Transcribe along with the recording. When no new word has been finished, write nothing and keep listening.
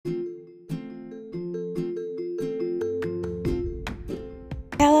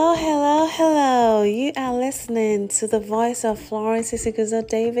Hello. You are listening to the voice of Florence Isiguzo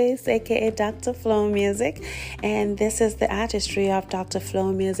Davis, aka Dr. Flow Music, and this is the artistry of Dr.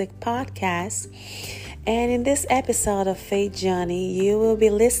 Flow Music podcast. And in this episode of Faith Journey, you will be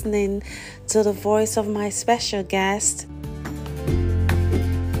listening to the voice of my special guest.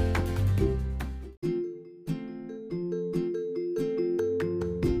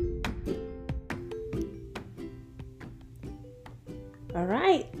 All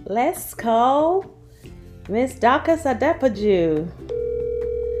right, let's call Miss Dorcas Adepoju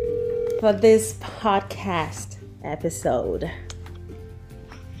for this podcast episode.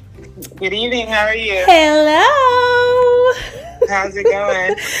 Good evening, how are you? Hello! How's it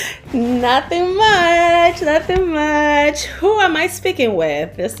going? Nothing much. Who am I speaking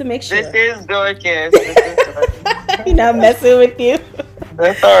with? Just to make sure. This is Dorcas. I'm not messing with you.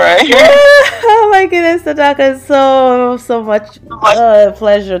 That's all right. Oh my goodness, Dorcas, so much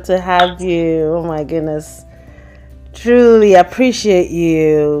pleasure to have you. Oh my goodness. Truly appreciate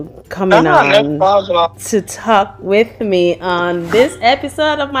you coming on to talk with me on this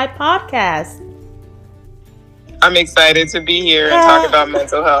episode of my podcast. I'm excited to be here and talk about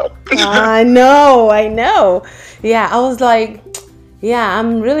mental health. I know. Yeah, I was like,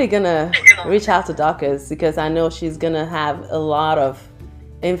 I'm really gonna reach out to Dorcas because I know she's gonna have a lot of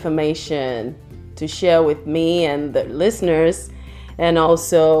information to share with me and the listeners, and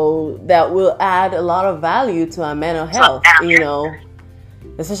also that will add a lot of value to our mental health,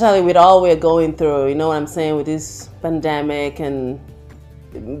 especially with all we're going through, you know what I'm saying, with this pandemic and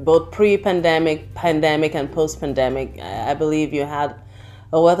both pre-pandemic, pandemic, and post-pandemic. I believe you had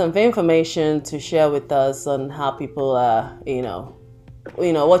a wealth of information to share with us on how people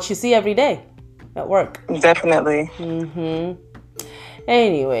what you see every day at work. Definitely.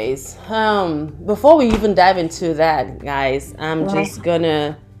 Anyways, before we even dive into that, guys, I'm just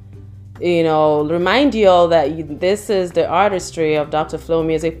gonna, remind you all that this is the artistry of Dr. Flow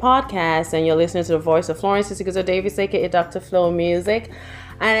Music podcast, and you're listening to the voice of Florence Isiguzo Davis, aka Dr. Flow Music.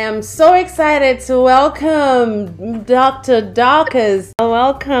 I am so excited to welcome Dr. Dorcas.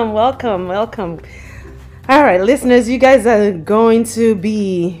 Welcome. All right, listeners, you guys are going to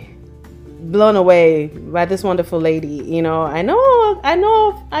be blown away by this wonderful lady. I know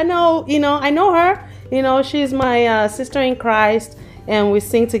her. She's my sister in Christ, and we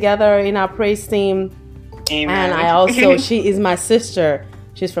sing together in our praise team. Amen. And she is my sister.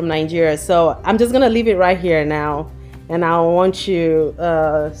 She's from Nigeria. So I'm just gonna leave it right here now, and I want you,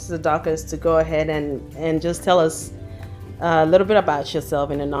 Sister Dorcas, to go ahead and just tell us a little bit about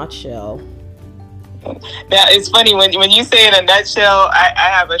yourself in a nutshell. Now, it's funny, when you say in a nutshell, I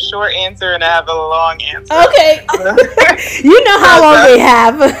have a short answer and I have a long answer. Okay. You know how long we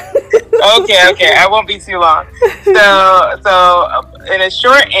have. Okay. I won't be too long. So in a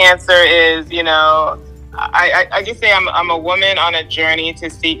short answer is, I just say I'm a woman on a journey to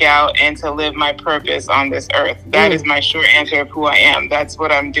seek out and to live my purpose on this earth. That is my short answer of who I am. That's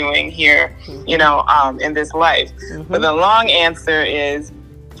what I'm doing here, in this life. But the long answer is,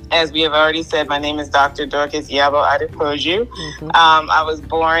 as we have already said, my name is Dr. Dorcas Adepoju. I was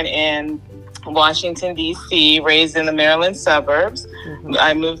born in Washington, D.C., raised in the Maryland suburbs.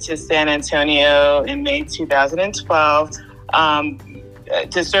 I moved to San Antonio in May 2012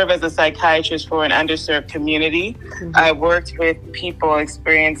 to serve as a psychiatrist for an underserved community. I worked with people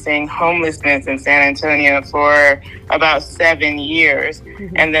experiencing homelessness in San Antonio for about 7 years.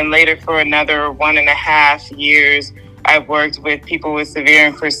 And then later for another 1.5 years, I've worked with people with severe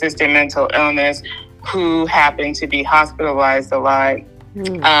and persistent mental illness who happen to be hospitalized a lot,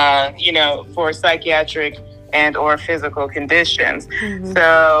 for psychiatric and or physical conditions.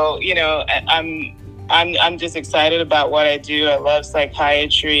 So, I'm just excited about what I do. I love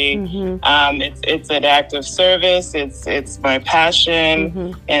psychiatry. It's an act of service. It's my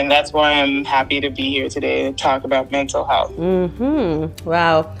passion, and that's why I'm happy to be here today to talk about mental health.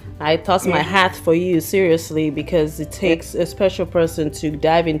 Wow. I toss my hat for you, seriously, because it takes a special person to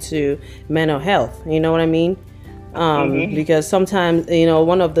dive into mental health. You know what I mean? Because sometimes,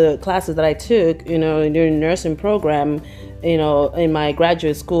 one of the classes that I took, during the nursing program, in my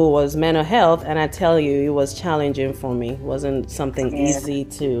graduate school was mental health. And I tell you, it was challenging for me. It wasn't something easy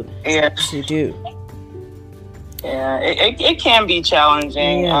to do. Yeah, it can be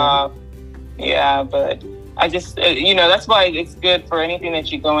challenging. But I just, that's why it's good for anything that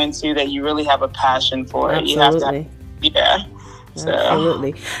you go into that you really have a passion for. Absolutely.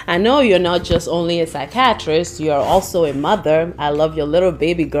 Absolutely. I know you're not just only a psychiatrist, you're also a mother. I love your little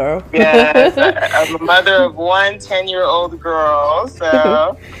baby girl. Yes, I'm a mother of one 10-year-old girl.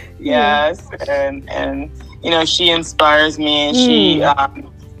 So, yes. And she inspires me, and she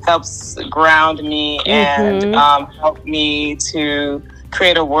helps ground me and help me to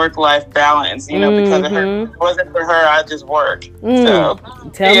create a work-life balance, because of her. If it wasn't for her, I'd just work. So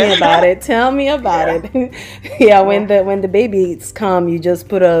tell me about it. Tell me about it. When the babies come, you just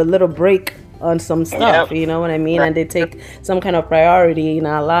put a little break on some stuff, you know what I mean? And they take some kind of priority in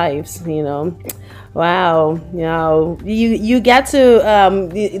our lives, Wow, you get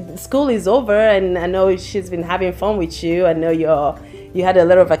to school is over, and I know she's been having fun with you. I know you had a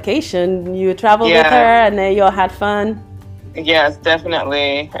little vacation. You traveled with her, and then you all had fun. Yes,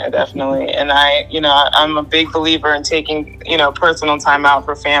 definitely. And I'm a big believer in taking, personal time out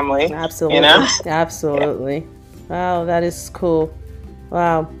for family. Absolutely. Absolutely. Wow, that is cool.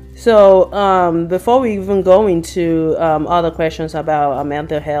 Wow. So before we even go into other questions about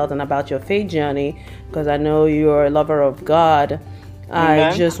mental health and about your faith journey, because I know you're a lover of God,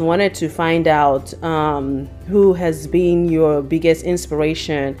 I just wanted to find out who has been your biggest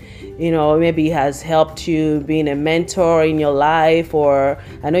inspiration, maybe has helped you being a mentor in your life, or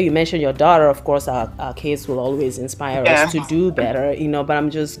I know you mentioned your daughter. Of course, our kids will always inspire us to do better, but I'm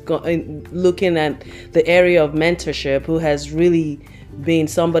just looking at the area of mentorship, who has really been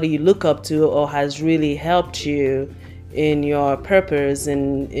somebody you look up to or has really helped you in your purpose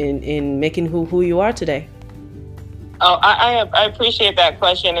in making who you are today. Oh, I appreciate that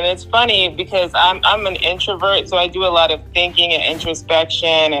question. And it's funny because I'm an introvert, so I do a lot of thinking and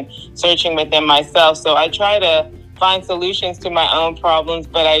introspection and searching within myself. So I try to find solutions to my own problems,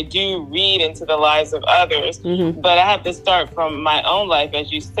 but I do read into the lives of others. But I have to start from my own life,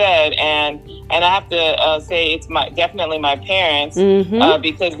 as you said, and I have to say it's definitely my parents,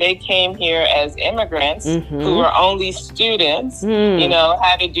 because they came here as immigrants who were only students,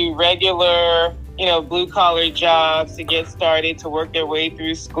 had to do regular blue collar jobs to get started, to work their way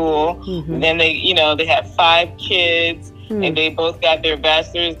through school. And then they had 5 kids. And they both got their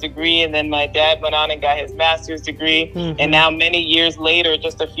bachelor's degree, and then my dad went on and got his master's degree. And now, many years later,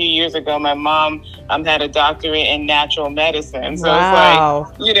 just a few years ago, my mom had a doctorate in natural medicine. So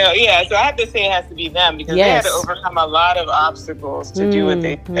it's like, so I have to say it has to be them, because they had to overcome a lot of obstacles to do what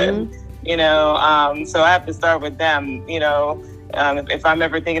they did. So I have to start with them. If I'm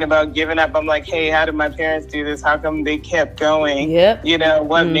ever thinking about giving up, I'm like, hey, how did my parents do this? How come they kept going?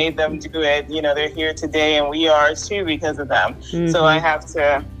 What made them do it? They're here today, and we are too because of them. So I have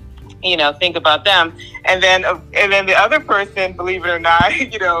to, think about them. And then the other person, believe it or not,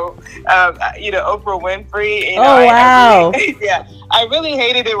 Oprah Winfrey. Wow. I really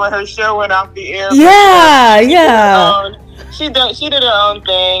hated it when her show went off the air. She did her own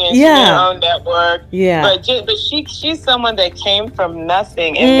thing, and she did her own network. But she's someone that came from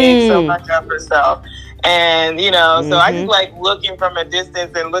nothing and made so much of herself. And so I just like looking from a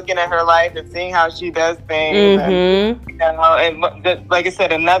distance and looking at her life and seeing how she does things. And like I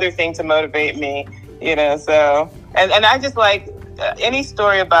said, another thing to motivate me. So and I just like any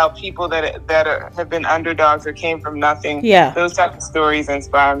story about people that have been underdogs or came from nothing. Those type of stories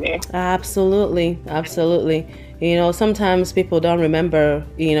inspire me. Absolutely. Sometimes people don't remember,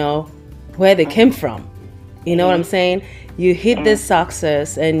 where they came from. You know what I'm saying? You hit this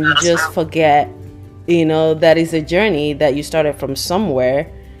success and you just forget, that is a journey that you started from somewhere,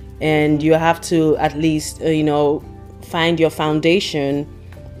 and you have to at least, find your foundation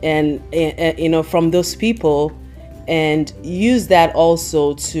and from those people, and use that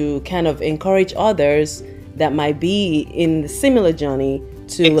also to kind of encourage others that might be in the similar journey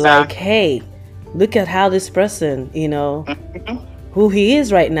to like, hey, look at how this person, who he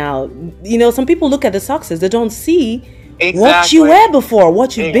is right now. Some people look at the success, they don't see what you were before,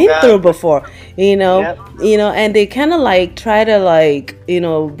 what you've been through before, and they kind of like try to like,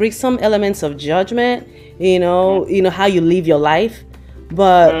 bring some elements of judgment, how you live your life.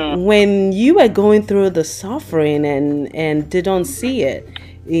 But when you are going through the suffering and they don't see it,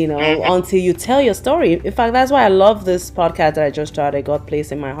 until you tell your story. In fact, that's why I love this podcast that I just started, God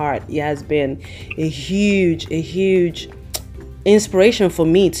Placed in My Heart. It has been a huge inspiration for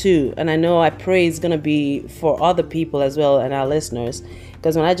me too. And I pray it's going to be for other people as well, and our listeners.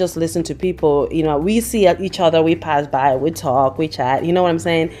 Because when I just listen to people, we see each other, we pass by, we talk, we chat, you know what I'm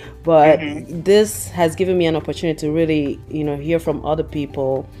saying? But this has given me an opportunity to really, hear from other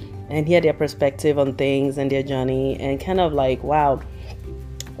people and hear their perspective on things and their journey, and kind of like, wow,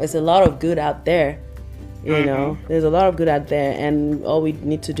 there's a lot of good out there, there's a lot of good out there, and all we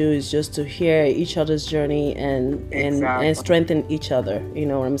need to do is just to hear each other's journey and strengthen each other, you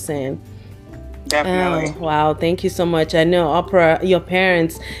know what I'm saying? Definitely. Wow, thank you so much. I know, Oprah, your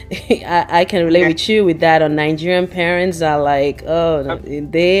parents, I can relate with you with that. Nigerian parents are like,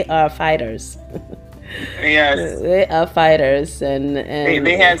 they are fighters. Yes. They are fighters, and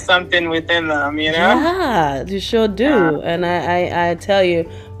They had something within them, you know? Yeah, you sure do. And I tell you,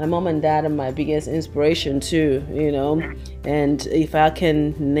 my mom and dad are my biggest inspiration too, you know. And if I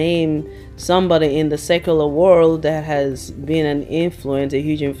can name somebody in the secular world that has been an influence, a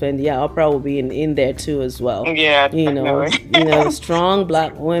huge influence, yeah, Oprah will be in there too as well. Yeah, definitely. Strong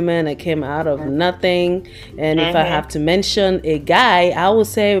black women that came out of nothing. And if I have to mention a guy, I would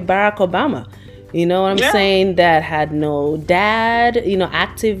say Barack Obama. You know what I'm saying? That had no dad,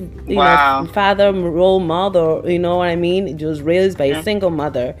 active, father, role model. You know what I mean? It was raised by a single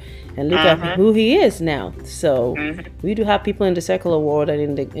mother, and look at who he is now. So we do have people in the secular world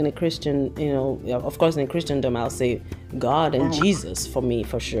and in the Christian, of course, in Christendom, I'll say God and Jesus for me,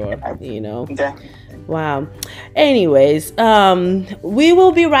 for sure. Wow. Anyways, we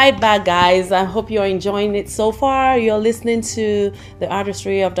will be right back, guys. I hope you're enjoying it so far. You're listening to the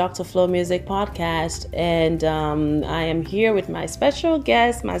Artistry of Dr. Flo Music podcast, and I am here with my special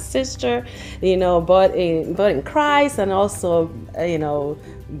guest, my sister, but in Christ, and also,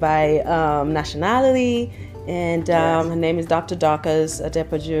 by nationality. And her name is Dr. Dorcas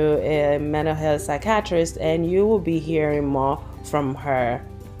Adepoju, a mental health psychiatrist, and you will be hearing more from her.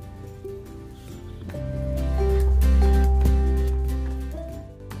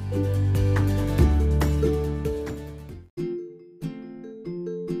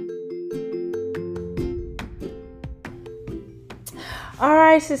 All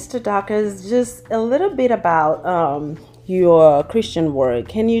right, Sister Dorcas, just a little bit about your Christian work.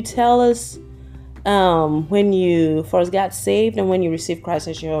 Can you tell us when you first got saved and when you received Christ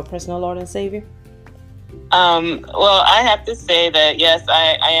as your personal Lord and Savior? Well, I have to say that, yes,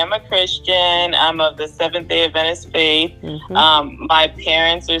 I am a Christian. I'm of the Seventh-day Adventist faith. My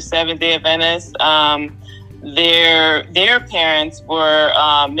parents are Seventh-day Adventists. Their parents were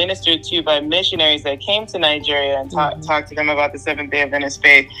ministered to by missionaries that came to Nigeria and talked to them about the Seventh-day Adventist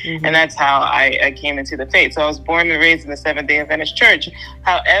faith. And that's how I came into the faith. So I was born and raised in the Seventh-day Adventist church.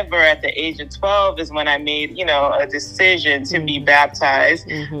 However, at the age of 12 is when I made, a decision to be baptized.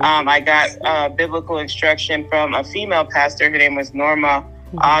 I got biblical instruction from a female pastor. Her name was Norma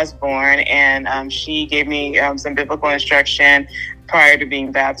Osborne, and she gave me some biblical instruction prior to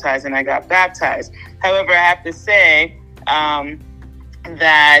being baptized, and I got baptized. However, I have to say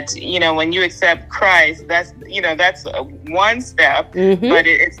that, when you accept Christ, that's one step, but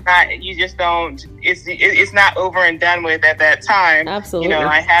it's not, you just don't, it's not over and done with at that time. Absolutely.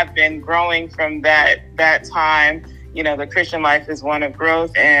 I have been growing from that time. The Christian life is one of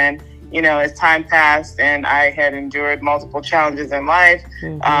growth, and as time passed and I had endured multiple challenges in life,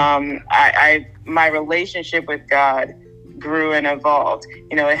 my relationship with God grew and evolved.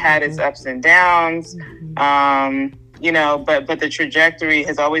 It had its ups and downs, but the trajectory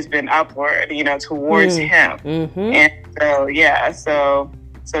has always been upward, towards Him. And so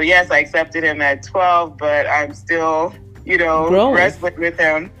yes, I accepted Him at 12, but I'm still, growing, wrestling with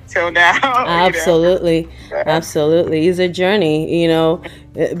Him till now. Absolutely. Absolutely. It's a journey,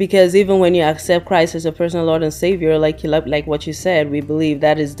 because even when you accept Christ as a personal Lord and Savior, like what you said, we believe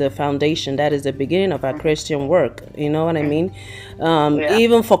that is the foundation, that is the beginning of our Christian work. You know what I mean?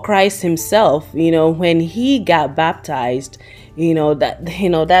 Even for Christ Himself, when He got baptized, that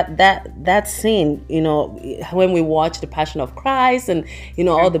scene, when we watch the Passion of Christ and,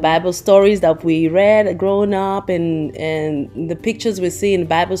 all the Bible stories that we read growing up and the pictures we see in the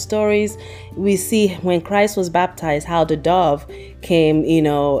Bible stories, we see when Christ was baptized, how the dove came,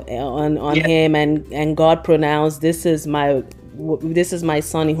 on Him, and God pronounced, this is my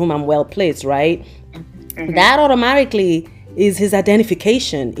son in whom I'm well pleased, right? That automatically is His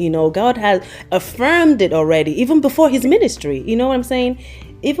identification. God has affirmed it already, even before His ministry. You know what I'm saying?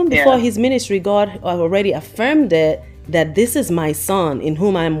 Even before His ministry, God already affirmed it, that this is my son in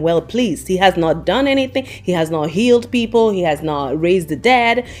whom I'm well pleased. He has not done anything. He has not healed people. He has not raised the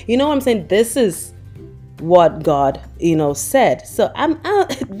dead. You know what I'm saying? This is what God, said. So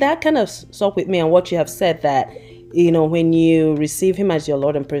that kind of stuck with me on what you have said, that, when you receive Him as your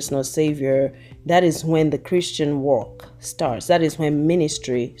Lord and personal Savior, that is when the Christian walk starts. That is when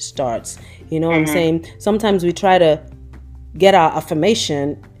ministry starts. You know what I'm saying? Sometimes we try to get our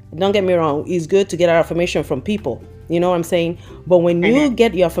affirmation. Don't get me wrong. It's good to get our affirmation from people. You know what I'm saying? But when you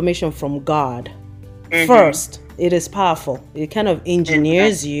get your affirmation from God first, it is powerful. It kind of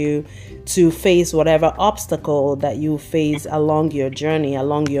engineers you to face whatever obstacle that you face along your journey,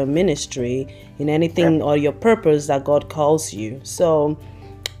 along your ministry, in anything or your purpose that God calls you. So,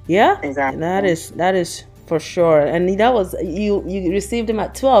 yeah, exactly. That is for sure. And that was, you received Him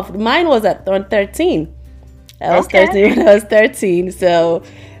at 12. Mine was at 13. I was 13 when I was 13. So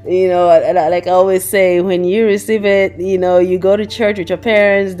Like I always say, when you receive it, you go to church with your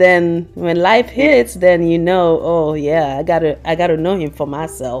parents. Then when life hits, then oh yeah, I gotta know him for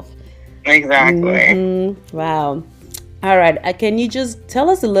myself. Exactly. Wow. All right. Can you just tell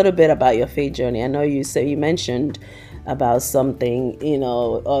us a little bit about your faith journey? I know you mentioned about something,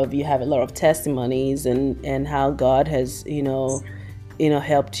 of you have a lot of testimonies and how God has,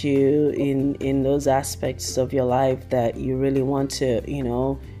 helped you in those aspects of your life that you really want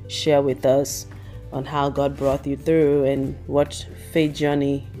to, share with us on how God brought you through and what faith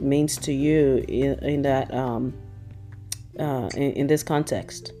journey means to you in that in this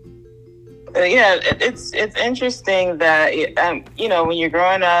context. Yeah, it's interesting that when you're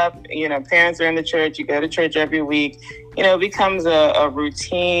growing up, parents are in the church, you go to church every week, it becomes a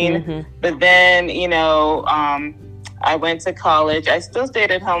routine. Mm-hmm. But then I went to college. I still stayed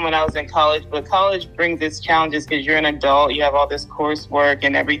at home when I was in college, but college brings its challenges because you're an adult, you have all this coursework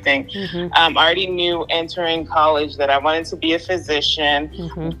and everything. Mm-hmm. I already knew entering college that I wanted to be a physician,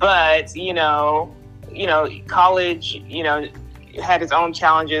 Mm-hmm. but college had its own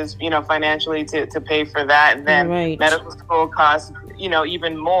challenges, financially to pay for that. And then Right. medical school costs,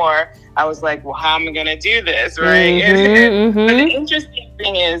 even more. I was like, well, how am I going to do this? Right. Mm-hmm. But the interesting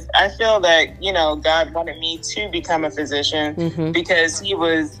thing is, I feel that, God wanted me to become a physician Mm-hmm. because he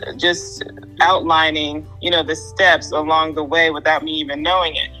was just outlining, the steps along the way without me even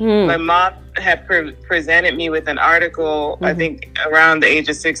knowing it. Mm. My mom had presented me with an article, I think around the age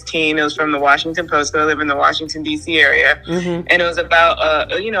of 16. It was from the Washington Post. I live in the Washington, D.C. area. Mm-hmm. And it was about,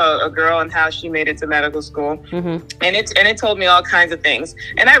 a girl and how she made it to medical school. Mm-hmm. And it told me all kinds of things.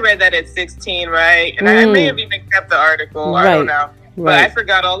 And I read that at 16, right? And I may have even kept the article. Right. I don't know. But Right. I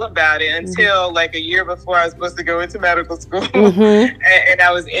forgot all about it until like a year before I was supposed to go into medical school. Mm-hmm. And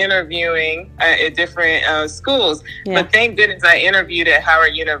I was interviewing at different schools. Yeah. But thank goodness I interviewed at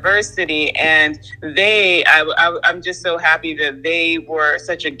Howard University. And I'm just so happy that they were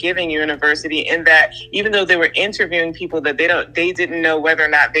such a giving university in that even though they were interviewing people that they didn't know whether or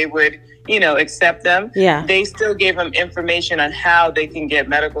not they would accept them. Yeah. They still gave them information on how they can get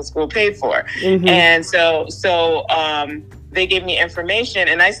medical school paid for. Mm-hmm. And so they gave me information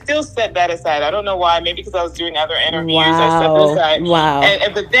and I still set that aside. I don't know why. Maybe because I was doing other interviews. Wow. I set that aside.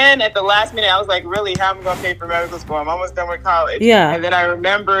 Wow. But then at the last minute, I was like, really, how am I going to pay for medical school? I'm almost done with college. Yeah. And then I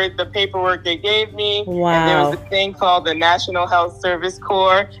remembered the paperwork they gave me. Wow. And there was a thing called the National Health Service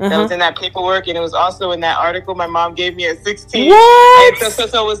Corps that was in that paperwork. And it was also in that article my mom gave me at 16. What? And so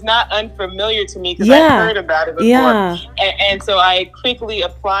it was not unfamiliar to me because Yeah. I heard about it before. Yeah. And so I quickly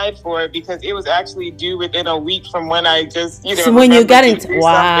applied for it because it was actually due within a week from when I just, So when you got into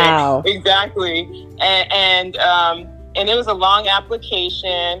wow. Exactly. And it was a long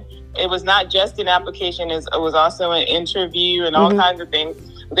application. It was not just an application, it was also an interview and all kinds of things.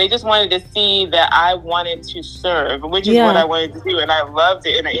 They just wanted to see that I wanted to serve, which is what I wanted to do. And I loved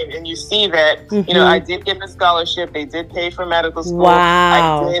it. And you see that, I did get the scholarship. They did pay for medical school.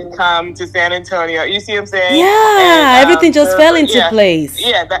 Wow. I did come to San Antonio. You see what I'm saying? Yeah. And, everything just fell into place.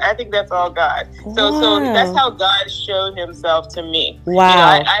 Yeah. I think that's all God. So that's how God showed himself to me.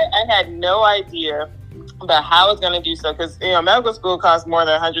 Wow. I had no idea about how I was going to do so because medical school costs more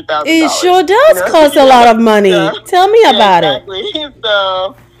than $100,000. It sure does cost a lot of money. Tell me about it.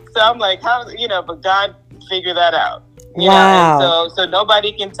 So I'm like, how? But God figured that out. Wow. And so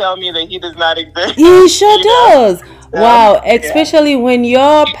nobody can tell me that He does not exist. He sure does. Wow. Especially when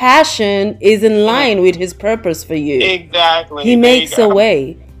your passion is in line with His purpose for you. Exactly. He makes a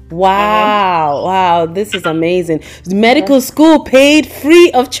way. Wow. Wow. This is amazing. Medical school paid free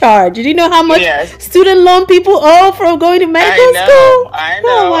of charge. Did you know how much student loan people owe from going to medical school? I know.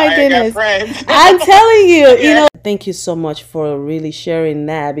 Oh my goodness. Got friends. I'm telling you, thank you so much for really sharing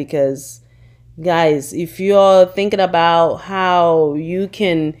that because guys, if you're thinking about how you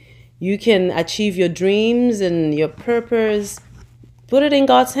can achieve your dreams and your purpose, put it in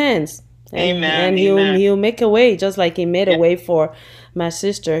God's hands. And he'll make a way just like He made a way for my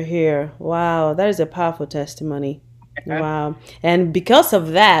sister here. Wow, that is a powerful testimony. Wow. And because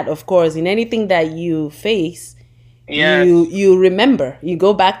of that, of course, in anything that you face, you remember. You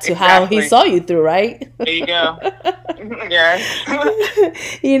go back to how He saw you through, right? There you go. Yes.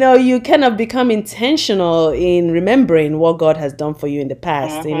 You kind of become intentional in remembering what God has done for you in the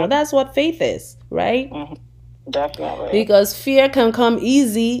past. That's what faith is, right? Definitely. Because fear can come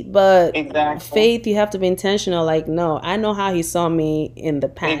easy, but faith, you have to be intentional. Like, no, I know how He saw me in the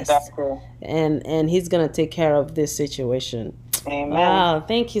past. And He's going to take care of this situation. Amen. Wow,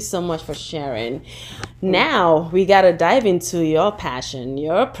 thank you so much for sharing. Now, we got to dive into your passion,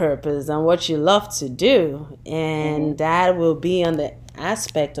 your purpose, and what you love to do. And that will be on the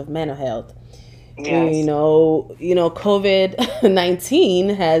aspect of mental health. Yes.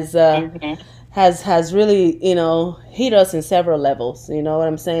 COVID-19 Mm-hmm. has really, hit us in several levels. You know what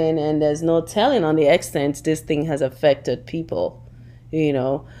I'm saying? And there's no telling on the extent this thing has affected people. You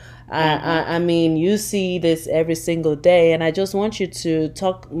know, Mm-hmm. I mean, you see this every single day, and I just want you to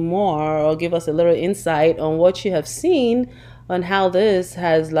talk more or give us a little insight on what you have seen on how this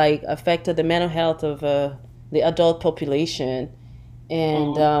has like affected the mental health of the adult population,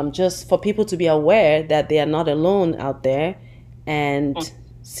 and Mm-hmm. just for people to be aware that they are not alone out there, and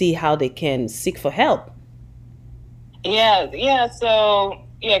see how they can seek for help. Yeah, yeah. So,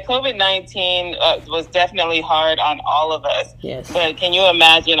 yeah, COVID-19 was definitely hard on all of us. Yes. But can you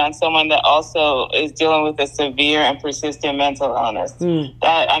imagine on someone that also is dealing with a severe and persistent mental illness?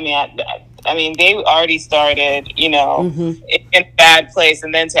 That I mean, they already started, in a bad place,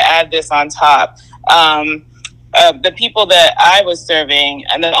 and then to add this on top. The people that I was serving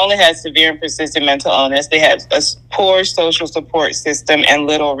and not only had severe and persistent mental illness, they had a poor social support system and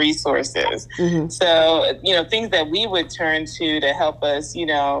little resources. So, things that we would turn to help us,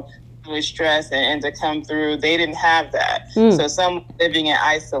 with stress and to come through, they didn't have that. So some living in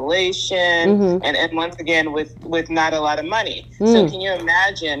isolation and once again with not a lot of money. So can you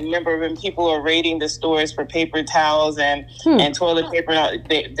imagine, remember when people were raiding the stores for paper towels and toilet paper,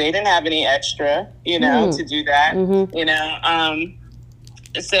 they didn't have any extra, to do that,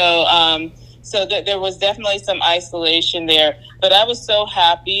 so there was definitely some isolation there. But I was so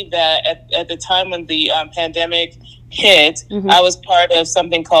happy that at the time when the pandemic hit, I was part of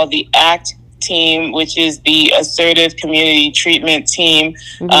something called the ACT team, which is the Assertive Community Treatment team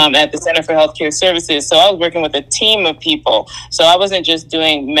at the Center for Healthcare Services. So I was working with a team of people. So I wasn't just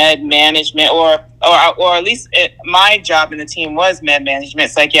doing med management, or at least my job in the team was med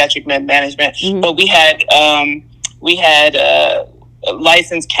management, psychiatric med management. But we had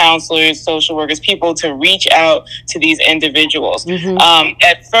licensed counselors, social workers, people to reach out to these individuals.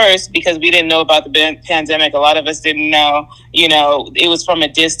 At first, because we didn't know about the pandemic, a lot of us didn't know, it was from a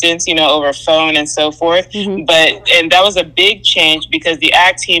distance, over phone and so forth. And that was a big change because the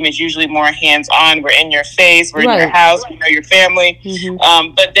ACT team is usually more hands-on. We're in your face, we're in your house, we know your family.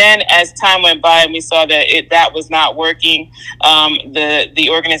 But then as time went by and we saw that that was not working, the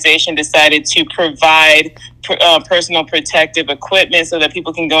organization decided to provide personal protective equipment so that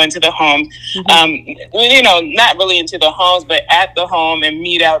people can go into the home, not really into the homes, but at the home and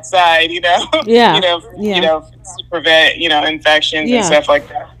meet outside, to prevent, infections and stuff like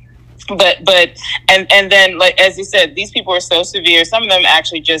that. But then, like as you said, these people were so severe. Some of them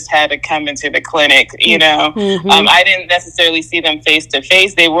actually just had to come into the clinic. I didn't necessarily see them face to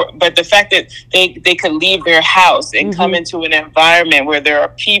face. But the fact that they could leave their house and come into an environment where there are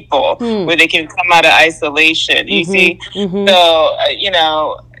people, where they can come out of isolation. You see, so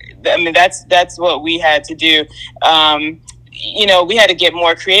I mean that's what we had to do. We had to get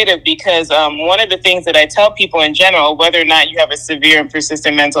more creative because one of the things that I tell people in general, whether or not you have a severe and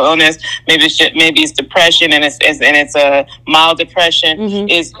persistent mental illness, maybe it's depression and it's a mild depression,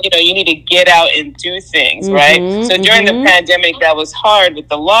 is you need to get out and do things, right? So during the pandemic, that was hard with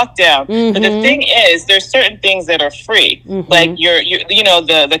the lockdown. But the thing is, there's certain things that are free, like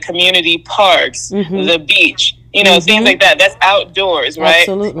the community parks, the beach. Things like that. That's outdoors, right?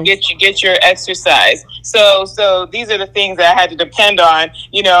 Absolutely. Get your exercise. So these are the things that I had to depend on,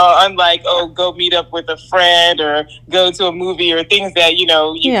 unlike, go meet up with a friend or go to a movie or things that, you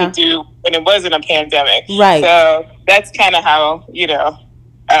could do when it wasn't a pandemic. Right. So that's kind of how,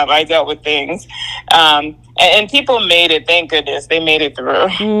 I dealt with things. And people made it, thank goodness. They made it through.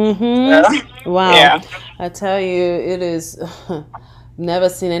 So, wow. Yeah. I tell you, it is... Never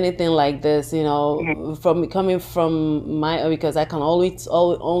seen anything like this, from coming from because I can always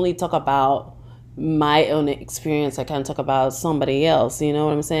only talk about my own experience. I can't talk about somebody else. You know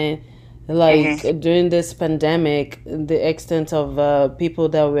what I'm saying? Like during this pandemic, the extent of people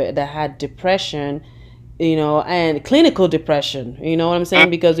that had depression, and clinical depression, you know what I'm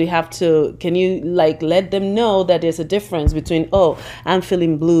saying? Because we have to, can you let them know that there's a difference between, I'm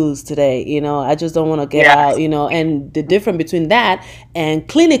feeling blues today, I just don't want to get out, and the difference between that and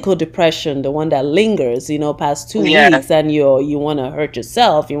clinical depression, the one that lingers, past 2 weeks, and you want to hurt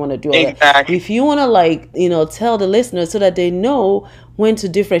yourself, you want to do all that. If you want to tell the listeners so that they know when to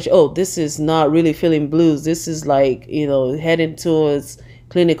differentiate, this is not really feeling blues, this is heading towards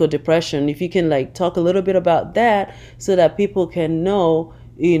clinical depression. If you can talk a little bit about that so that people can know,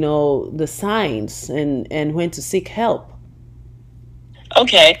 the signs and when to seek help.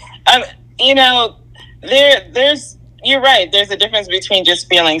 Okay. There's you're right. There's a difference between just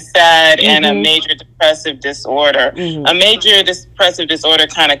feeling sad and a major depressive disorder. A major depressive disorder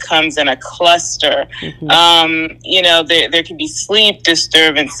kind of comes in a cluster. You know, there can be sleep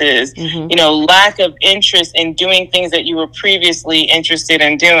disturbances, you know, lack of interest in doing things that you were previously interested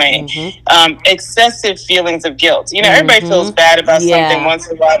in doing, excessive feelings of guilt. You know, everybody feels bad about something once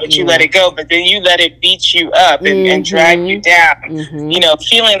in a while, but you let it go, but then you let it beat you up and drag you down. You know,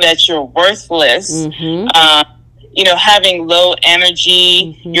 feeling that you're worthless. You know, having low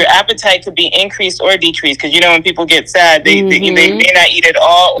energy, your appetite could be increased or decreased. Because, you know, when people get sad, they may not eat at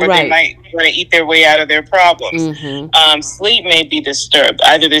all, or they might want to eat their way out of their problems. Sleep may be disturbed.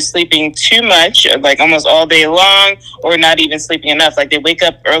 Either they're sleeping too much, like almost all day long, or not even sleeping enough. Like they wake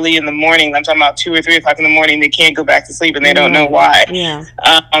up early in the morning. I'm talking about 2 or 3 o'clock in the morning. They can't go back to sleep and they don't know why.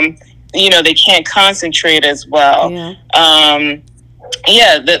 You know, they can't concentrate as well.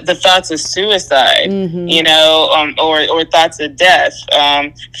 The thoughts of suicide, you know, or thoughts of death,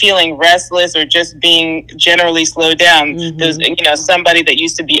 feeling restless, or just being generally slowed down. There's, you know, somebody that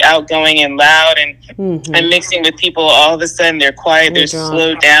used to be outgoing and loud and mixing with people, all of a sudden they're quiet, they're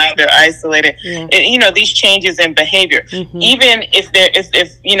slowed down, they're isolated. You know, these changes in behavior, even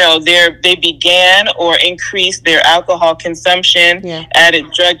if you know, they began or increased their alcohol consumption, added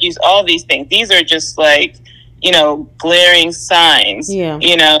drug use, all these things. These are just like, you know, glaring signs,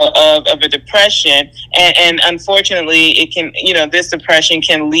 you know, of a depression. And unfortunately, it can, you know, this depression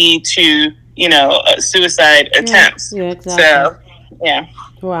can lead to, you know, suicide attempts. So,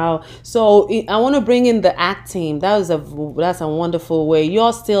 Wow. So I want to bring in the ACT team. That's a wonderful way. Do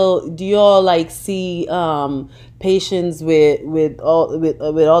y'all like see patients with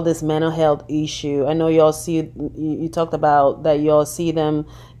all this mental health issue? I know y'all see, you talked about that y'all see them,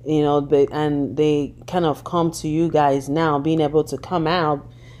 you know, and they kind of come to you guys now, being able to come out,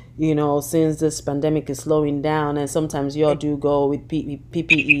 you know, since this pandemic is slowing down, and sometimes y'all do go with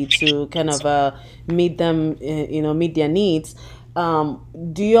PPE to kind of meet them, you know, meet their needs. Do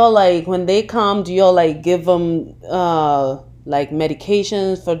y'all, like, when they come, do y'all like give them like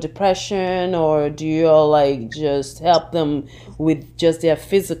medications for depression, or do y'all like just help them with just their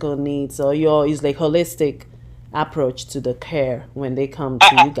physical needs, or y'all is like holistic approach to the care when they come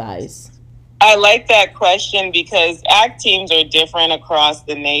to you guys? I like that question because ACT teams are different across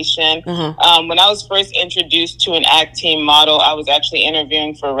the nation. When I was first introduced to an ACT team model, I was actually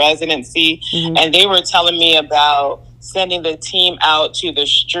interviewing for residency, and they were telling me about sending the team out to the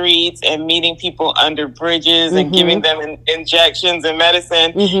streets and meeting people under bridges and giving them injections and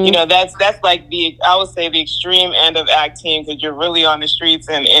medicine. You know, that's like I would say the extreme end of ACT team, because you're really on the streets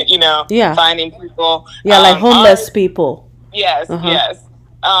and you know, finding people. Like homeless people. Yes.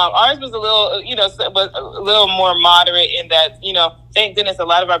 Ours was a little, you know, was a little more moderate in that, you know, thank goodness a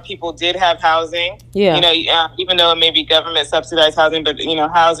lot of our people did have housing. You know, even though it may be government subsidized housing, but, you know,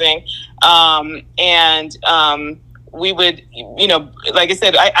 housing. We would, you know, like I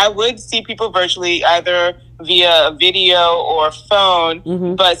said, I would see people virtually, either via video or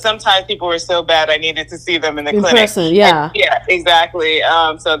phone, but sometimes people were so bad I needed to see them in the clinic. Person, exactly.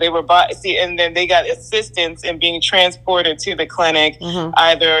 So they were and then they got assistance in being transported to the clinic,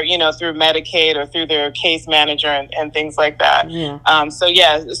 either, you know, through Medicaid or through their case manager and things like that. So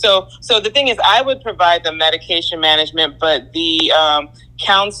the thing is, I would provide the medication management, but the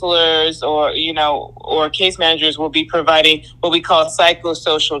counselors or, you know, or case managers will be providing what we call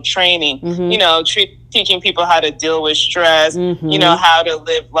psychosocial training, you know, teaching people how to deal with stress, you know, how to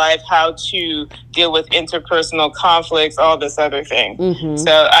live life, how to deal with interpersonal conflicts, all this other thing.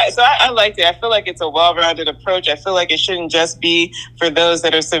 So I liked it. I feel like it's a well-rounded approach. I feel like it shouldn't just be for those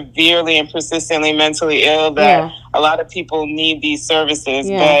that are severely and persistently mentally ill, that a lot of people need these services,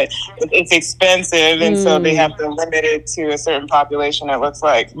 but it's expensive, and so they have to limit it to a certain population, it looks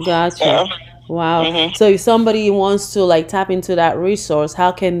like. Gotcha. Wow. So if somebody wants to like tap into that resource,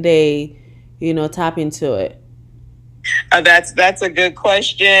 how can they, you know, tap into it? That's a good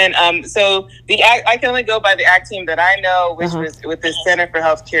question. So I can only go by the ACT team that I know, which was with the Center for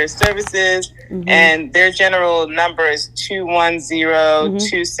Healthcare Services, and their general number is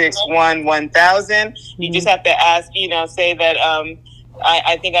 210-261-1000. You just have to ask, you know, say that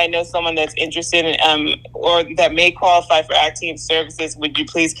I think I know someone that's interested in or that may qualify for ACT team services. Would you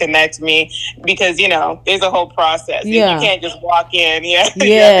please connect me? Because, you know, there's a whole process. You can't just walk in. You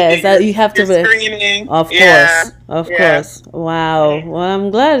have to screening. Of course. Wow. Well, I'm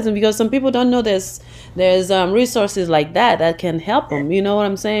glad, because some people don't know there's resources like that can help them. You know what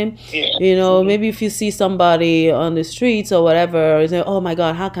I'm saying? You know, maybe if you see somebody on the streets or whatever, you say, oh my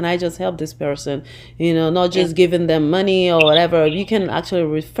God, how can I just help this person? You know, not just giving them money or whatever. You can actually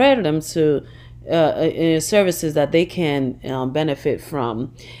refer them to, services that they can benefit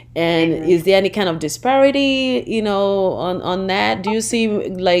from. And Mm-hmm. is there any kind of disparity, on that? Do you see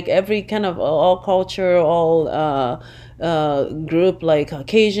like every kind of all culture, all group, like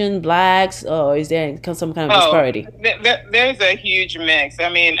Caucasian, blacks, or is there some kind of Oh, disparity? there's a huge mix. I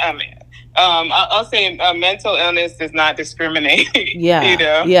mean, I'll say mental illness does not discriminate. You Yeah,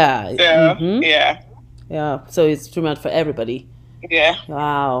 know, yeah, so yeah, yeah. So it's pretty much for everybody. yeah.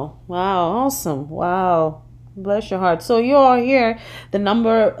 Wow. Wow. Awesome. Wow. Bless your heart. So you are here. The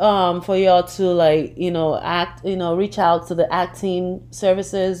number for y'all to like, reach out to the acting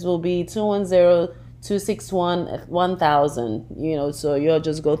services will be 210-261-1000. So you'll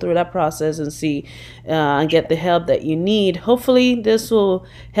just go through that process and see and get the help that you need. Hopefully this will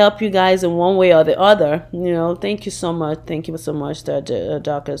help you guys in one way or the other. Thank you so much. Thank you so much,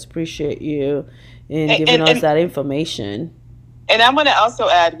 Dorcas. Appreciate you in giving us that information. And I'm going to also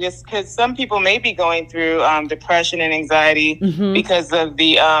add, just because some people may be going through depression and anxiety because of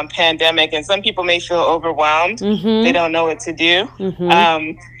the pandemic, and some people may feel overwhelmed. They don't know what to do.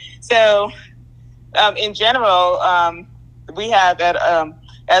 So in general, we have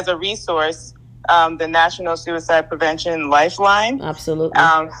as a resource the National Suicide Prevention Lifeline. Absolutely.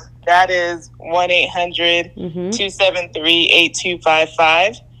 That is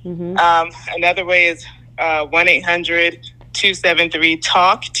 1-800-273-8255. Another way is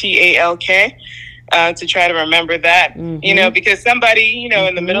 1-800-273-TALK, TALK, to try to remember that, because somebody,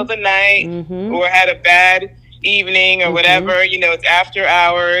 in the middle of the night or had a bad evening or whatever, it's after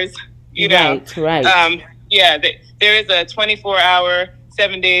hours, Right. There is a 24-hour,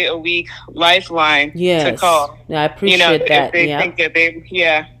 7-day-a-week lifeline to call. Yeah, I appreciate that. If they think that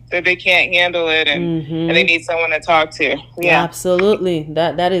that they can't handle it and they need someone to talk to. Yeah, absolutely.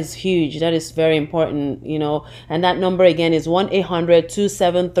 That is huge. That is very important. And that number again is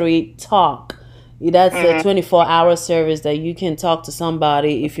 1-800-273-TALK. That's a 24-hour service that you can talk to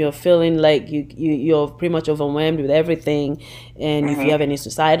somebody if you're feeling like you're pretty much overwhelmed with everything, and if you have any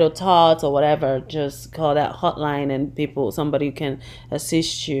suicidal thoughts or whatever, just call that hotline and somebody can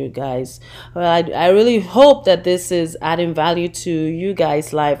assist you guys. Well, I really hope that this is adding value to you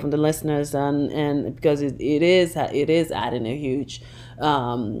guys' life, from the listeners, and because it is adding a huge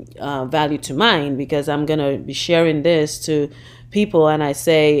value to mine, because I'm gonna be sharing this to people, and I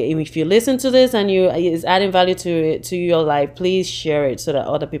say, if you listen to this and it's adding value to your life, please share it so that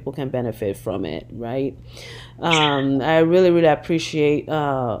other people can benefit from it, right? I really, really appreciate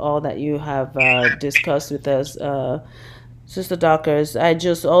all that you have discussed with us, Sister Dorcas. I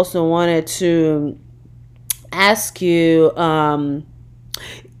just also wanted to ask you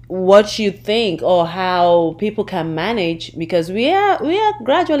what you think, or how people can manage, because we are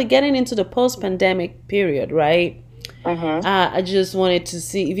gradually getting into the post-pandemic period, right? I just wanted to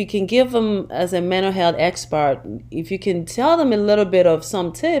see if you can give them, as a mental health expert, if you can tell them a little bit of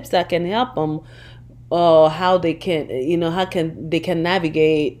some tips that can help them, or how they can, they can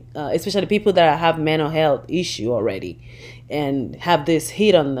navigate, especially people that have mental health issue already and have this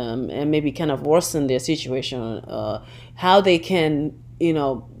hit on them and maybe kind of worsen their situation, how they can,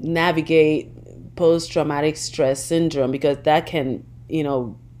 navigate post-traumatic stress syndrome, because that can,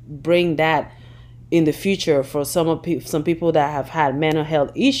 bring that in the future for some people that have had mental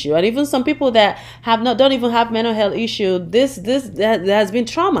health issue, and even some people that don't even have mental health issue. That has been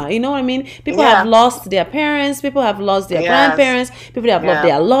trauma. You know what I mean? People have lost their parents. People have lost their grandparents. People have lost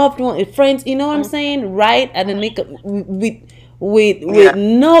their loved ones, friends. You know what I'm saying? Right at the nick of, with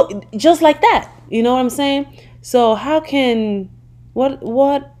no, just like that. You know what I'm saying? So how can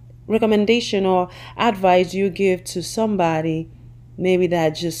what recommendation or advice do you give to somebody maybe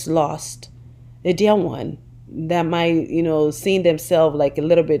that just lost a dear one, that might, seeing themselves like a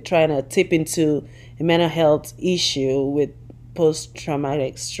little bit trying to tip into a mental health issue with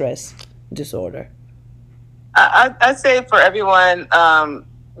post-traumatic stress disorder? I'd say for everyone,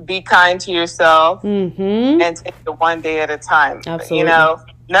 be kind to yourself and take it one day at a time. Absolutely.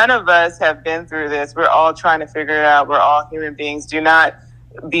 None of us have been through this. We're all trying to figure it out. We're all human beings. Do not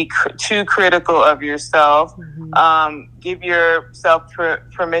be too critical of yourself. Give yourself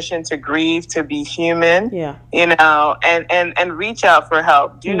permission to grieve, to be human. And reach out for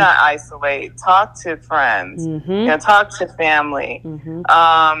help. Do not isolate. Talk to friends. Talk to family.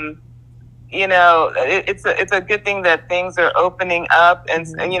 It's a good thing that things are opening up, and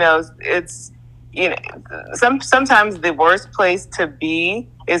it's sometimes the worst place to be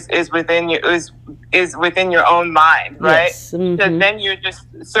is within your own mind, right? Yes. Because then you're just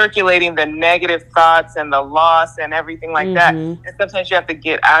circulating the negative thoughts and the loss and everything like that. And sometimes you have to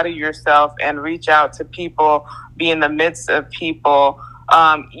get out of yourself and reach out to people, be in the midst of people,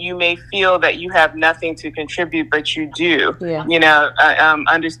 you may feel that you have nothing to contribute, but you do. Yeah. You know,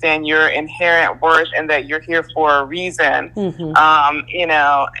 understand your inherent worth and that you're here for a reason. You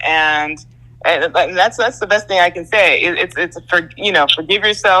know, and that's the best thing I can say. It's forgive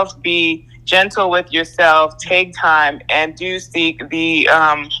yourself, be gentle with yourself, take time, and do seek the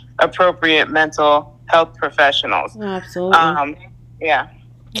appropriate mental health professionals. Absolutely. Yeah.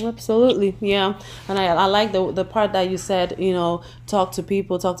 Absolutely, yeah. And I like the part that you said, you know, talk to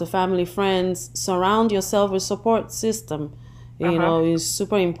people, talk to family, friends, surround yourself with support system. You know, is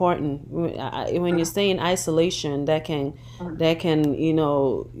super important. When you stay in isolation, that can you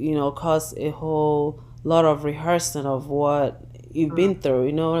know cause a whole lot of rehearsing of what you've been through.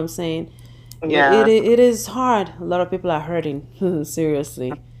 You know what I'm saying? Yeah. It is hard. A lot of people are hurting.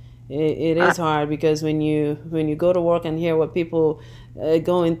 Seriously. It is hard because when you go to work and hear what people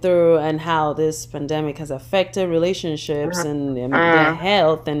going through and how this pandemic has affected relationships and their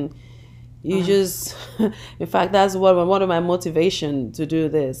health, and you just, in fact, that's one of my motivation to do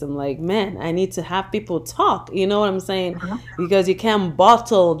this. I'm like, man, I need to have people talk. You know what I'm saying? Because you can't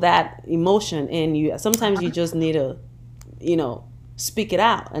bottle that emotion, and sometimes you just need to, you know, speak it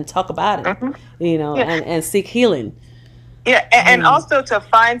out and talk about it. You know, and seek healing. Yeah, and also to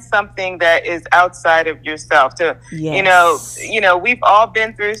find something that is outside of yourself. You know, we've all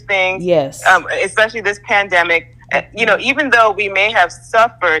been through things. Yes. Especially this pandemic. You know, even though we may have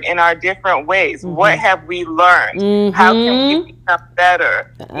suffered in our different ways, what have we learned? How can we become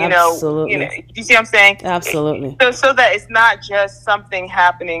better? Absolutely. You know, you see what I'm saying? Absolutely. So that it's not just something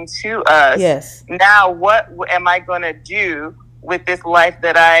happening to us. Yes. Now, what am I going to do with this life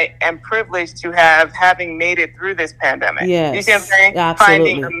that I am privileged to have, having made it through this pandemic? Yes. You see what I'm saying?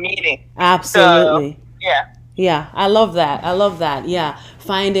 Absolutely. Finding a meaning. Absolutely. So, yeah. Yeah, I love that. Yeah,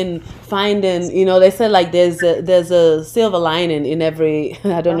 finding. You know, they said like there's a silver lining in every.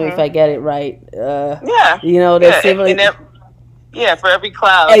 I don't know if I get it right. You know, there's silver. For every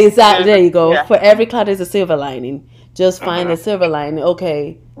cloud. Exactly. There you go. Yeah. For every cloud, there's a silver lining. Just find a silver lining.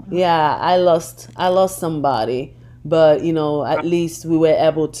 Okay. Yeah, I lost somebody, but you know, at least we were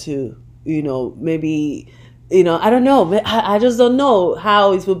able to, you know, maybe. You know, I don't know. I just don't know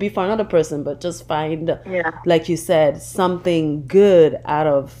how it will be for another person, but just find, like you said, something good out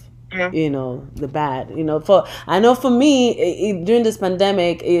of, you know, the bad. You know, I know for me, during this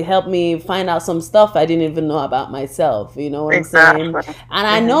pandemic, it helped me find out some stuff I didn't even know about myself. You know what I'm saying? And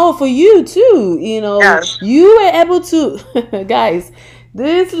I know for you too, you know, you were able to, guys,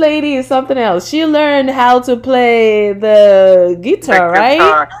 this lady is something else. She learned how to play the guitar,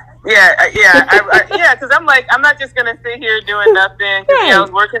 right? Yeah, because I'm like, I'm not just gonna sit here doing nothing. Right. You know, I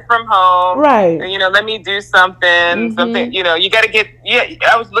was working from home, right? And, you know, let me do something. You know, you got to get. Yeah,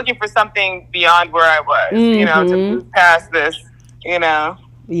 I was looking for something beyond where I was. You know, to move past this. You know.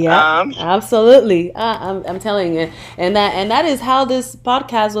 Yeah, absolutely. I'm telling you, and that is how this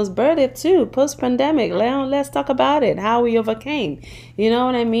podcast was birthed too. Post pandemic, let's talk about it. How we overcame. You know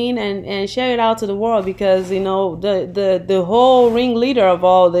what I mean, and share it out to the world, because you know the whole ringleader of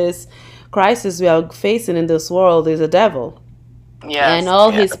all this crisis we are facing in this world is the devil. Yes, and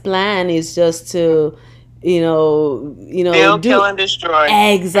all his plan is just to. You know, Kill, and destroy.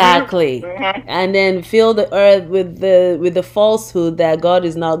 Exactly, and then fill the earth with the falsehood that God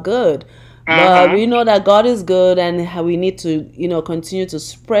is not good. But we know that God is good, and we need to, you know, continue to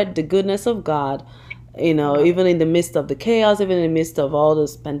spread the goodness of God. You know, even in the midst of the chaos, even in the midst of all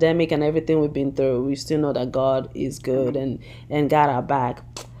this pandemic and everything we've been through, we still know that God is good and got our back.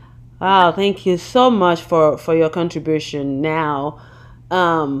 Wow, thank you so much for your contribution. Now,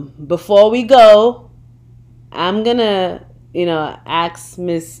 before we go, I'm gonna, you know, ask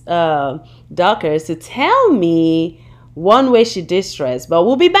Miss Dorcas to tell me one way she distressed. But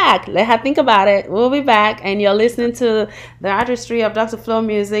we'll be back. Let her think about it. We'll be back, and you're listening to the Artistry of Dr. Flow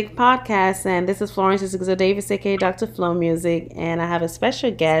Music podcast. And this is Florence Davis, aka Dr. Flow Music, and I have a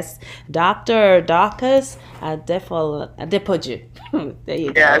special guest, Dr. Dorcas Adepoju. There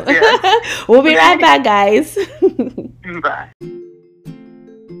you go. Yes. We'll be right back, guys. Bye.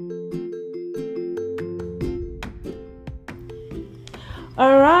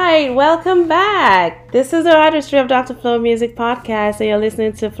 All right, welcome back. This is the Artistry of Dr. Flow Music podcast, and you're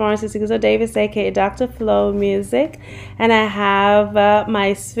listening to Florence Davis, aka Dr. Flow Music, and I have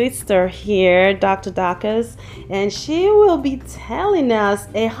my sister here, Dr. Dorcas, and she will be telling us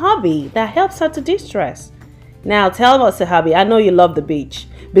a hobby that helps her to distress. Now, tell us a hobby. I know you love the beach.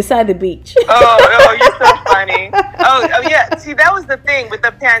 Beside the beach. Oh, you're so funny. funny. Oh yeah. See, that was the thing with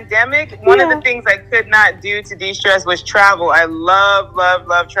the pandemic. One of the things I could not do to de-stress was travel. I love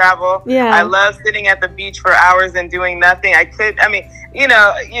travel. Yeah. I love sitting at the beach for hours and doing nothing. I mean,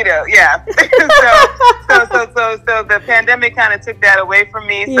 yeah. so the pandemic kind of took that away from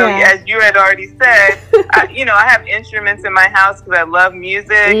me. So as you had already said, I have instruments in my house because I love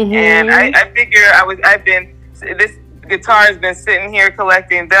music, and I figure this guitar has been sitting here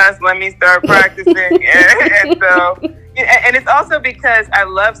collecting dust. Let me start practicing, and it's also because I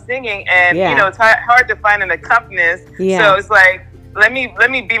love singing, and it's hard to find an accompanist. So it's like let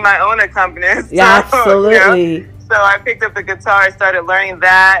me be my own accompanist. Yeah, absolutely. So I picked up the guitar, I started learning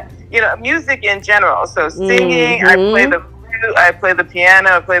that. Music in general. So singing, I play the flute, I play the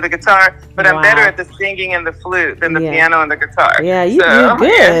piano, I play the guitar, but I'm better at the singing and the flute than the piano and the guitar. Yeah, you're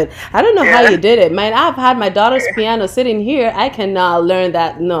good. I don't know how you did it. Man, I've had my daughter's piano sitting here. I cannot learn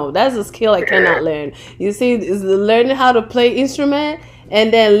that. No, that's a skill I cannot learn. You see, is learning how to play instrument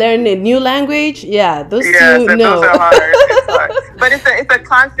and then learn a new language. Yeah, those two, those are hard. It's hard. But it's a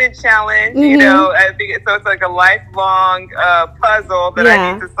constant challenge, I think so. It's like a lifelong puzzle that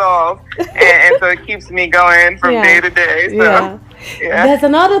I need to solve, and so it keeps me going from day to day. So, There's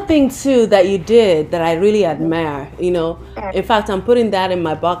another thing too that you did that I really admire. In fact, I'm putting that in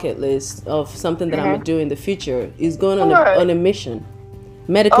my bucket list of something that I'm gonna do in the future. Is going on a mission.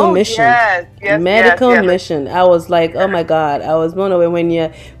 Medical mission. Medical mission. I was like, oh my God, I was blown away when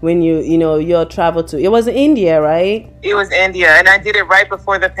your travel to, it was India, right? It was India, and I did it right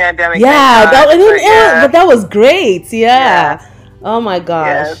before the pandemic. But that was great. Yeah. Oh my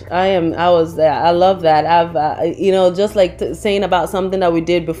gosh, I was there. I love that. I've, just like saying about something that we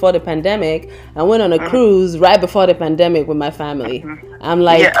did before the pandemic. I went on a cruise right before the pandemic with my family. I'm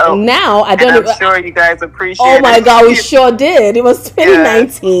like, now I don't. I'm sure you guys appreciate. Oh my God, we sure did. It was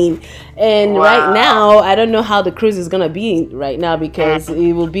 2019, and right now I don't know how the cruise is gonna be right now because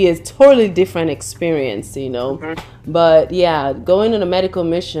it will be a totally different experience, But yeah, going on a medical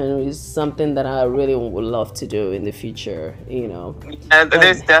mission is something that I really would love to do in the future,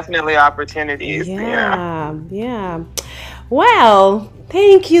 There's definitely opportunities. Yeah. Well,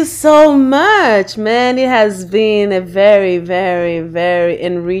 thank you so much, man. It has been a very, very, very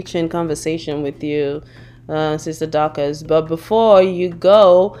enriching conversation with you, Sister Dorcas. But before you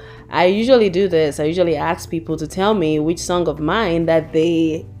go, I usually do this. I usually ask people to tell me which song of mine that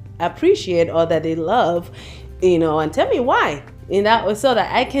they appreciate or that they love, and tell me why. So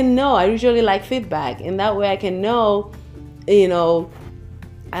that I can know. I usually like feedback. In that way I can know,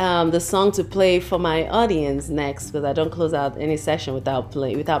 the song to play for my audience next, because I don't close out any session without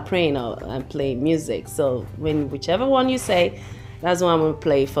praying and playing music. So whichever one you say, that's what I'm going to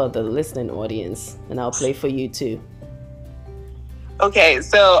play for the listening audience, and I'll play for you too. Okay,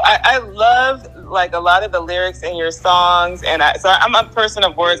 so I love like a lot of the lyrics in your songs, and I'm a person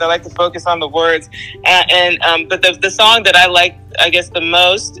of words. I like to focus on the words, but the song that I like, I guess, the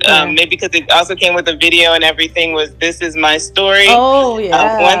most, maybe because it also came with a video and everything, was "This Is My Story." Oh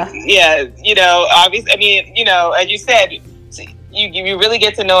yeah, obviously, I mean, as you said, you really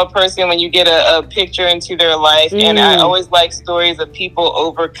get to know a person when you get a picture into their life. And I always like stories of people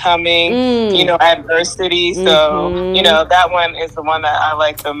overcoming, adversity. So, that one is the one that I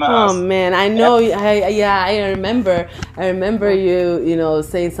like the most. Oh man, I know. I remember you,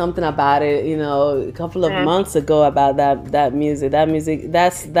 saying something about it, a couple of months ago about that music.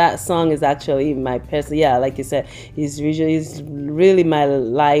 That song is actually my personal, like you said, it's really my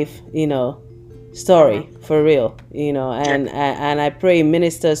life, story for real, and I pray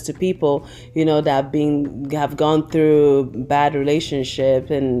ministers to people, that have gone through bad relationship,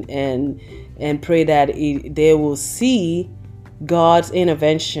 and pray that they will see God's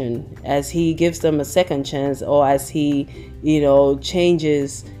intervention as He gives them a second chance, or as He,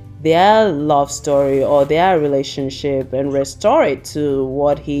 changes their love story or their relationship and restore it to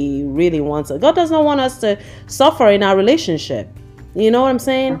what He really wants. God does not want us to suffer in our relationship. You know what I'm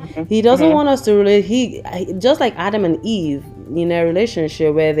saying? He doesn't want us to really, just like Adam and Eve in a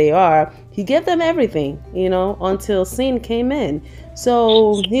relationship where they are, He gave them everything, until sin came in.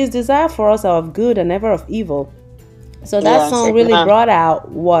 So His desire for us are of good and never of evil. So that song really brought out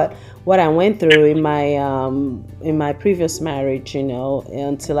what I went through in my previous marriage,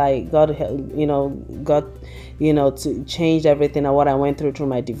 until I got to change everything and what I went through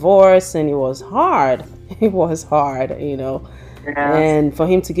my divorce, and it was hard. It was hard, And for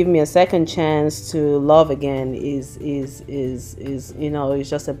Him to give me a second chance to love again is it's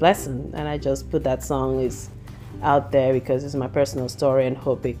just a blessing. And I just put that song out there because it's my personal story, and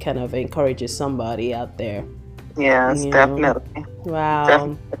hope it kind of encourages somebody out there. Yes, definitely. Wow.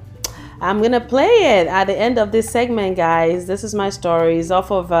 Definitely. I'm going to play it at the end of this segment, guys. This is my story. It's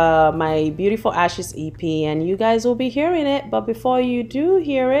off of my Beautiful Ashes EP, and you guys will be hearing it. But before you do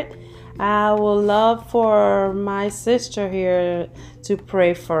hear it, I would love for my sister here to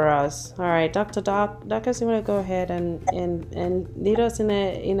pray for us. All right, Dorcas, you want to go ahead and lead us in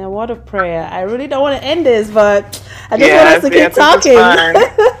a word of prayer? I really don't want to end this, but I just want us to keep talking.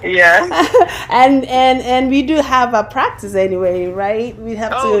 Yeah. and we do have a practice anyway, right? We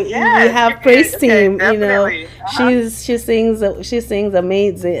have we have praise team. Okay, you know, she sings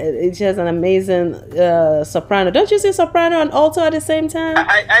amazing. She has an amazing soprano. Don't you sing soprano and alto at the same time?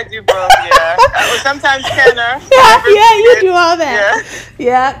 I do both. Yeah. Sometimes tenor. Yeah, you do all that.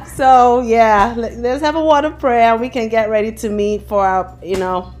 Yeah. So let's have a word of prayer, and we can get ready to meet for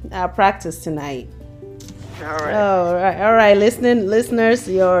our practice tonight. All right. All right. Listeners,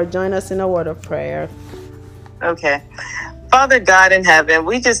 join us in a word of prayer. Okay. Father God in heaven,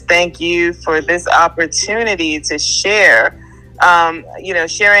 we just thank you for this opportunity to share,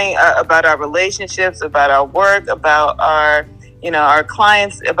 sharing about our relationships, about our work, about our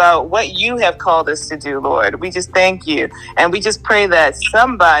clients, about what you have called us to do, Lord. We just thank you. And we just pray that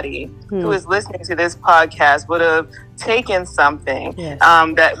somebody who is listening to this podcast would have taken something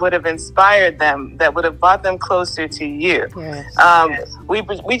that would have inspired them, that would have brought them closer to you. Yes.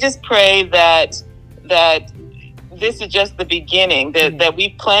 We just pray that this is just the beginning, that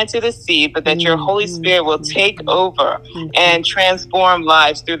we've planted a seed, but that your Holy Spirit will take over and transform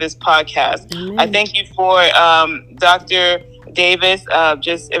lives through this podcast. I thank you for Dr. Davis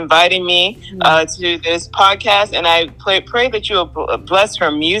just inviting me to this podcast, and I pray that you will bless her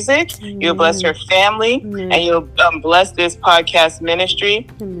music, you'll bless her family, and you'll bless this podcast ministry.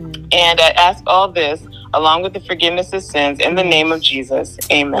 And I ask all this along with the forgiveness of sins in the name of Jesus.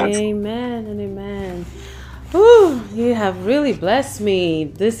 Amen. Amen and amen. Whew, you have really blessed me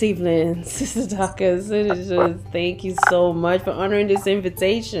this evening, Sister Dorcas. Thank you so much for honoring this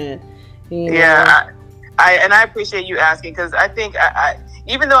invitation. Yeah. I appreciate you asking, because I think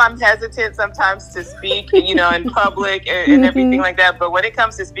even though I'm hesitant sometimes to speak, in public and everything like that, but when it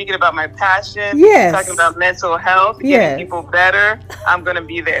comes to speaking about my passion, talking about mental health, getting people better, I'm going to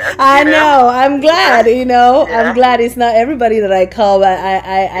be there. I know. I'm glad, I'm glad it's not everybody that I call, but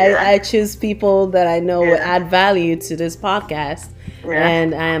I choose people that I know will add value to this podcast. Yeah.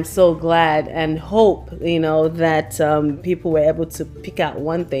 And I am so glad and hope, that people were able to pick out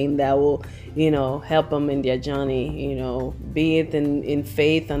one thing that will, help them in their journey, be it in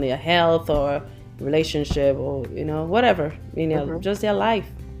faith and their health or relationship or, whatever, just their life,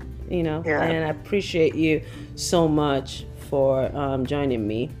 And I appreciate you so much for joining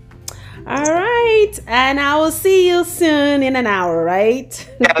me. All right. And I will see you soon in an hour, right?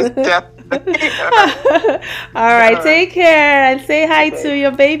 Yes, All right, take care and say hi to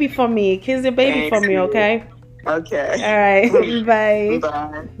your baby for me. Kiss your baby for me, okay? Okay. All right. Bye.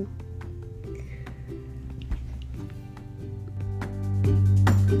 Bye.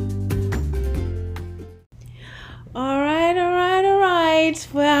 All right.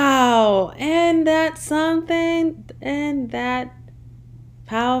 Wow. And that's something, and that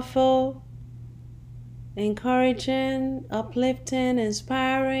powerful, encouraging, uplifting,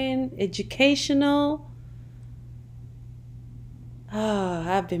 inspiring, educational.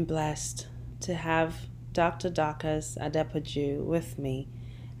 I've been blessed to have Dr. Dorcas Adepoju with me.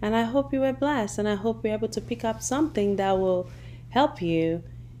 And I hope you were blessed, and I hope you're able to pick up something that will help you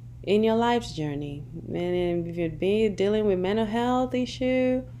in your life's journey. And if you're dealing with mental health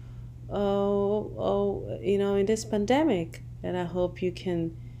issue, in this pandemic, and I hope you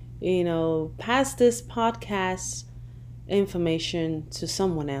can pass this podcast information to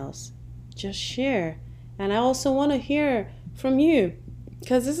someone else. Just share. And I also want to hear from you,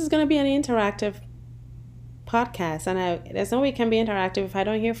 because this is going to be an interactive podcast, and there's no way it can be interactive if I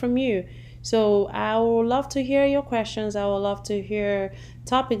don't hear from you. So I would love to hear your questions. I would love to hear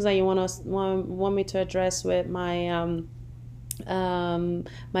topics that you want me to address with my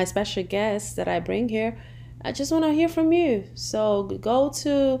my special guests that I bring here. I just want to hear from you. So go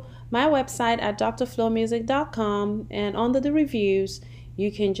to my website at drflowmusic.com, and under the reviews,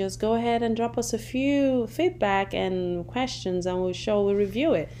 you can just go ahead and drop us a few feedback and questions, and we'll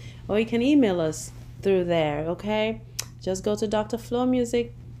review it. Or you can email us through there, okay? Just go to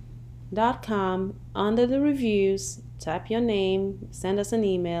drflowmusic.com, under the reviews, type your name, send us an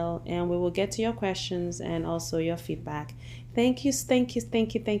email, and we will get to your questions and also your feedback. Thank you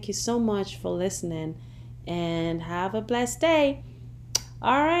so much for listening, and have a blessed day.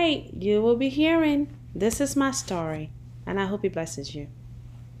 All right, you will be hearing This Is My Story, and I hope it blesses you.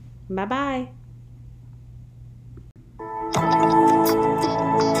 Bye-bye.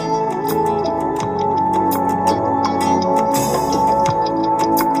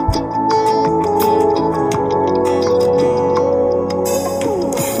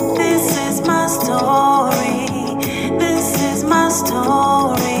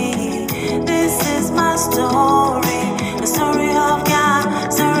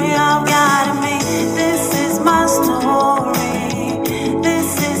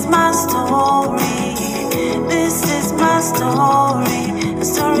 story, the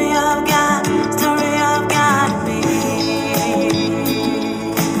story of God, story of God me.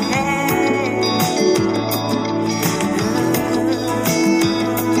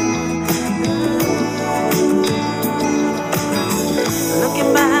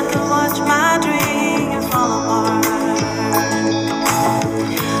 Looking back and watch my dreams fall apart.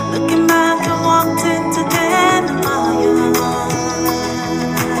 Looking back and walked into dandelions.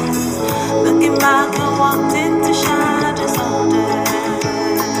 Looking back and walked into shadows all day.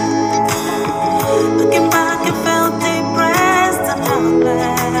 Looking back and felt depressed and helpless.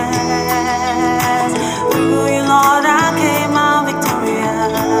 Through you, Lord, I came out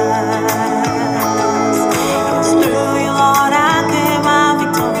victorious. Yes, through you, Lord, I came out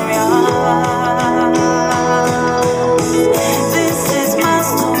victorious. This is my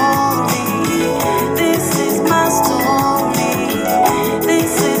story. This is my story.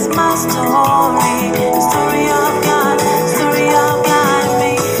 This is my story.